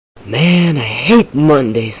Man, I hate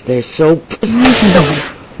Mondays. They're so...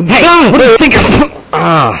 Hey, what do you think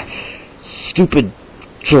of... Stupid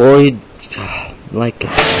droid... like...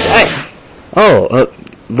 Oh,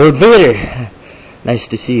 Lord Vader. Nice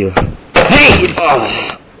to see you. Hey, it's...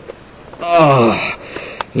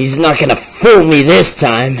 He's not gonna fool me this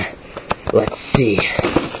time. Let's see.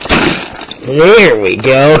 There we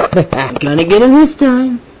go. I'm gonna get him this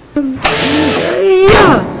time.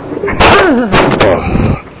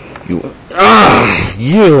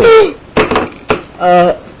 You.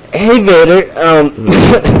 Hey Vader,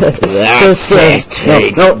 That's it.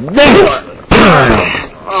 Take this!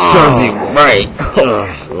 Serve you right.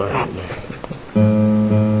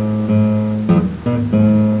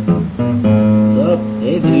 What's up?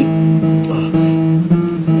 Hey dude.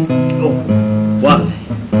 Oh, why?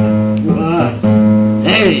 Why?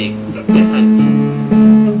 Hey!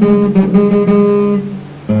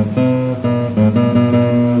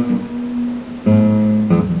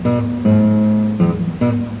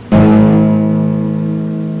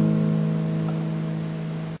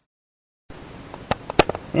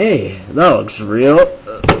 Hey, that looks real.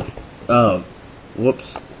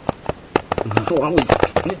 Whoops. I'll always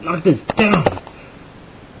knock this down.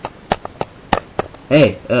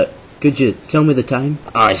 Hey, could you tell me the time?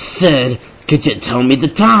 I said, could you tell me the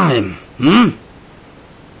time?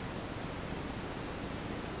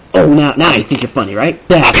 Oh, now you think you're funny, right?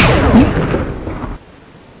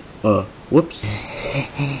 Whoops.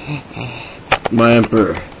 My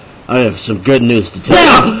Emperor, I have some good news to tell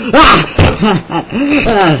you.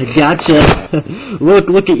 Gotcha.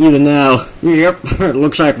 Look at you now. Yep, it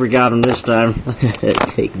looks like we got him this time.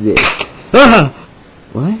 Take this.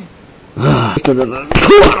 What?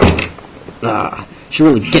 Should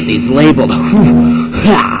really get these labeled.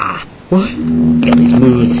 What? Get these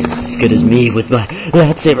moves as good as me with my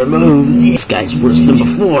lightsaber moves. This guy's worse than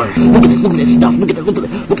before. Look at this stuff. Look at that.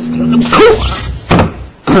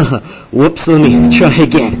 Whoops, let me try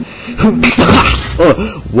again.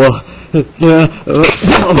 Whoa.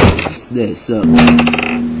 What's this?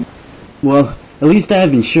 Well, at least I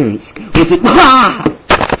have insurance. What's it?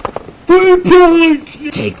 3 points!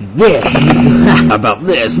 Take this! How about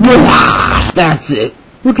this? That's it!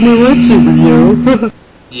 Look at my lightsaber, yo!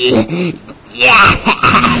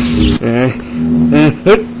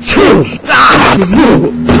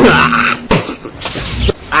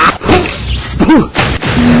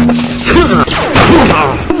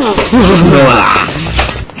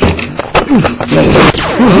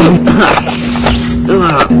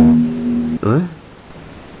 What?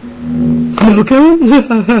 Snow cone?